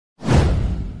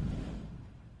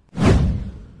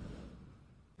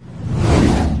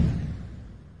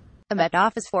A Met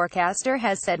Office forecaster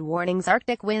has said warnings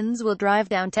Arctic winds will drive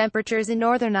down temperatures in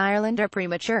Northern Ireland are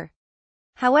premature.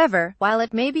 However, while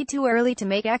it may be too early to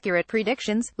make accurate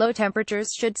predictions, low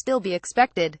temperatures should still be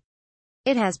expected.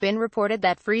 It has been reported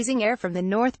that freezing air from the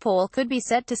North Pole could be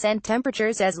set to send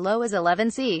temperatures as low as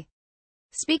 11°C.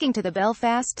 Speaking to the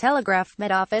Belfast Telegraph,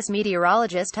 Met Office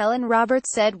meteorologist Helen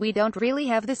Roberts said, "We don't really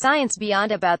have the science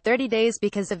beyond about 30 days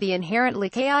because of the inherently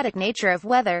chaotic nature of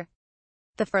weather.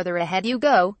 The further ahead you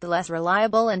go, the less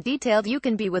reliable and detailed you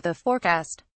can be with a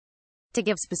forecast. To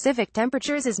give specific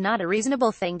temperatures is not a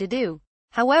reasonable thing to do."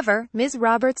 However, Ms.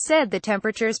 Roberts said the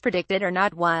temperatures predicted are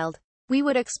not wild. "We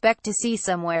would expect to see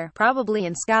somewhere, probably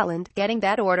in Scotland, getting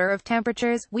that order of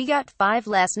temperatures. We got 5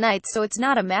 last night, so it's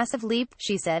not a massive leap,"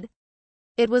 she said.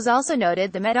 It was also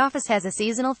noted the Met Office has a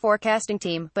seasonal forecasting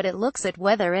team, but it looks at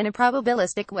weather in a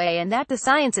probabilistic way and that the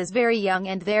science is very young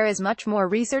and there is much more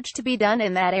research to be done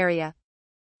in that area.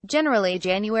 Generally,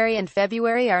 January and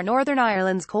February are Northern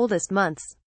Ireland's coldest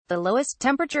months. The lowest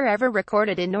temperature ever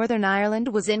recorded in Northern Ireland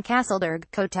was in Castleberg,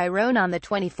 Cote Tyrone on the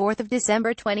 24th of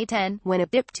December 2010, when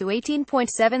it dipped to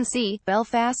 18.7°,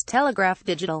 Belfast Telegraph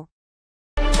Digital.